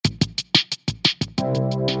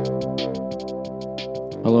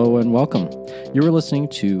Hello and welcome. You are listening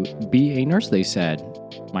to Be a Nurse, They Said.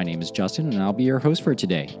 My name is Justin and I'll be your host for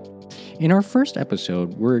today. In our first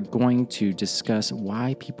episode, we're going to discuss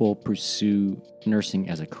why people pursue nursing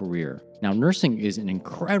as a career. Now, nursing is an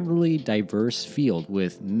incredibly diverse field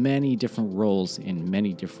with many different roles in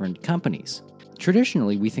many different companies.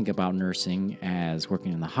 Traditionally, we think about nursing as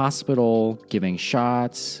working in the hospital, giving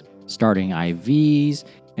shots, starting IVs,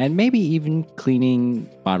 and maybe even cleaning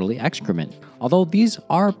bodily excrement. Although these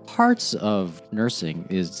are parts of nursing,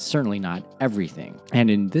 is certainly not everything. And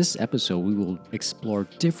in this episode, we will explore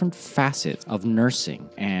different facets of nursing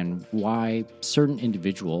and why certain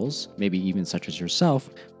individuals, maybe even such as yourself,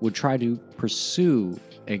 would try to pursue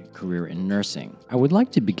a career in nursing. I would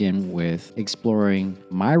like to begin with exploring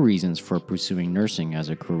my reasons for pursuing nursing as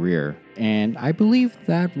a career. And I believe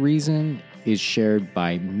that reason is shared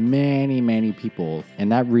by many people,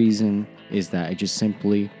 and that reason is that I just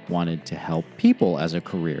simply wanted to help people as a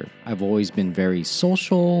career. I've always been very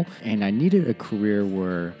social, and I needed a career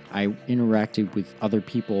where I interacted with other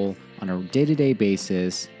people on a day-to-day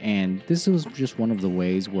basis, and this was just one of the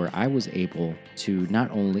ways where I was able to not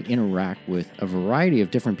only interact with a variety of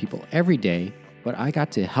different people every day, but I got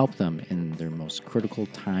to help them in their most critical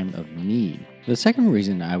time of need. The second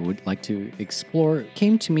reason I would like to explore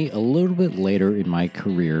came to me a little bit later in my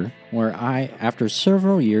career, where after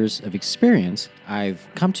several years of experience, I've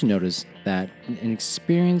come to notice that an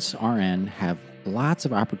experienced RN have lots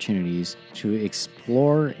of opportunities to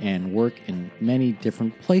explore and work in many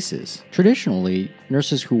different places. Traditionally,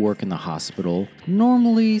 nurses who work in the hospital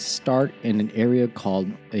normally start in an area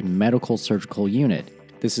called a medical surgical unit.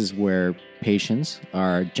 This is where patients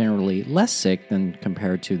are generally less sick than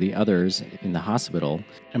compared to the others in the hospital.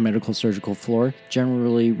 A medical surgical floor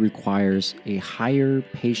generally requires a higher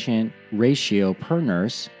patient ratio per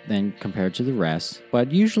nurse than compared to the rest,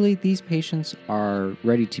 but usually these patients are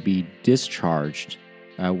ready to be discharged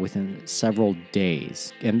within several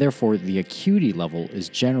days, and therefore the acuity level is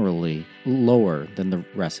generally lower than the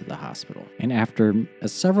rest of the hospital. And after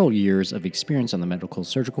several years of experience on the medical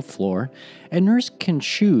surgical floor, a nurse can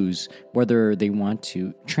choose whether they want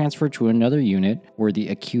to transfer to another unit where the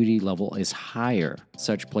acuity level is higher.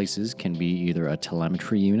 Such places can be either a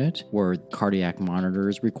telemetry unit where cardiac monitor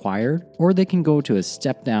is required, or they can go to a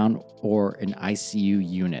step down or an ICU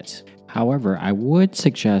unit. However, I would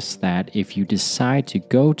suggest that if you decide to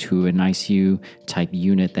go to an ICU type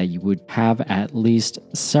unit, that you would have at least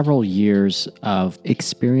several years of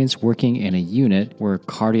experience working in a unit where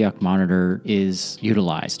cardiac monitor is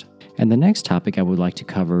utilized. And the next topic I would like to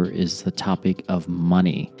cover is the topic of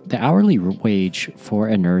money. The hourly wage for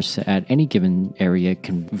a nurse at any given area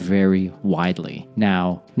can vary widely.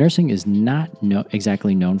 Now, nursing is not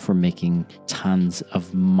exactly known for making tons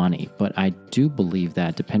of money, but I do believe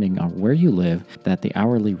that depending on where you live, that the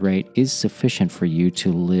hourly rate is sufficient for you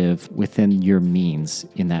to live within your means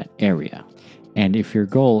in that area. And if your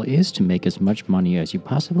goal is to make as much money as you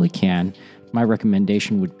possibly can, my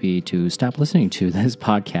recommendation would be to stop listening to this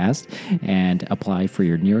podcast and apply for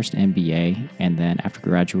your nearest MBA, and then after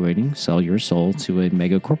graduating, sell your soul to a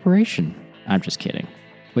mega corporation. I'm just kidding.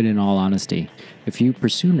 But in all honesty, if you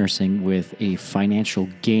pursue nursing with a financial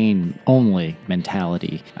gain only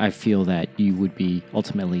mentality, I feel that you would be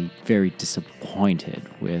ultimately very disappointed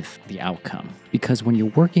with the outcome. Because when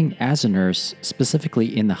you're working as a nurse,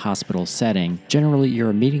 specifically in the hospital setting, generally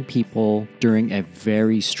you're meeting people during a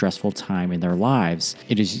very stressful time in their lives.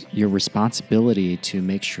 It is your responsibility to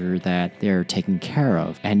make sure that they're taken care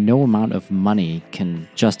of, and no amount of money can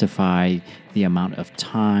justify the amount of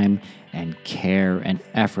time and care and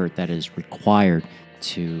effort that is required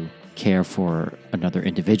to care for another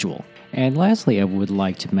individual. And lastly, I would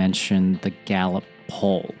like to mention the Gallup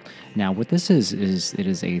poll. Now, what this is it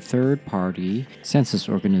is a third-party census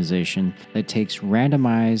organization that takes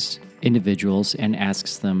randomized individuals and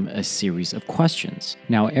asks them a series of questions.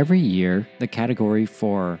 Now, every year, the category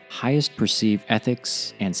for highest perceived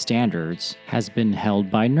ethics and standards has been held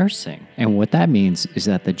by nursing. And what that means is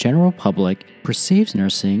that the general public perceives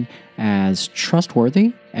nursing as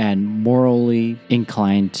trustworthy and morally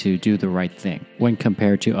inclined to do the right thing when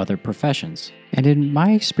compared to other professions. And in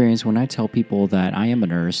my experience, when I tell people that I am a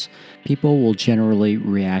nurse, people will generally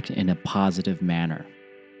react in a positive manner.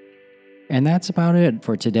 And that's about it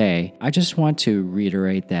for today. I just want to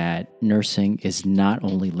reiterate that nursing is not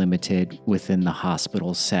only limited within the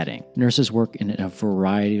hospital setting. Nurses work in a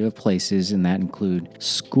variety of places, and that include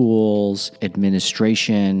schools,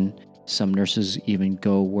 administration. Some nurses even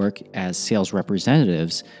go work as sales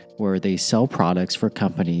representatives where they sell products for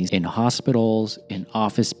companies in hospitals, in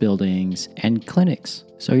office buildings, and clinics.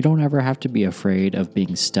 So you don't ever have to be afraid of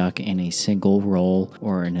being stuck in a single role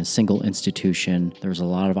or in a single institution. There's a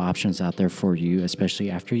lot of options out there for you,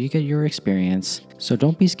 especially after you get your experience. So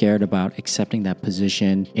don't be scared about accepting that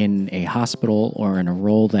position in a hospital or in a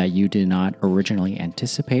role that you did not originally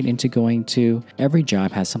anticipate into going to. Every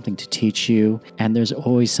job has something to teach you, and there's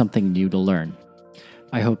always something new to learn.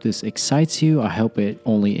 I hope this excites you. I hope it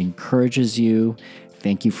only encourages you.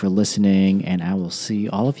 Thank you for listening, and I will see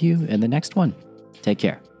all of you in the next one. Take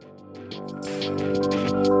care.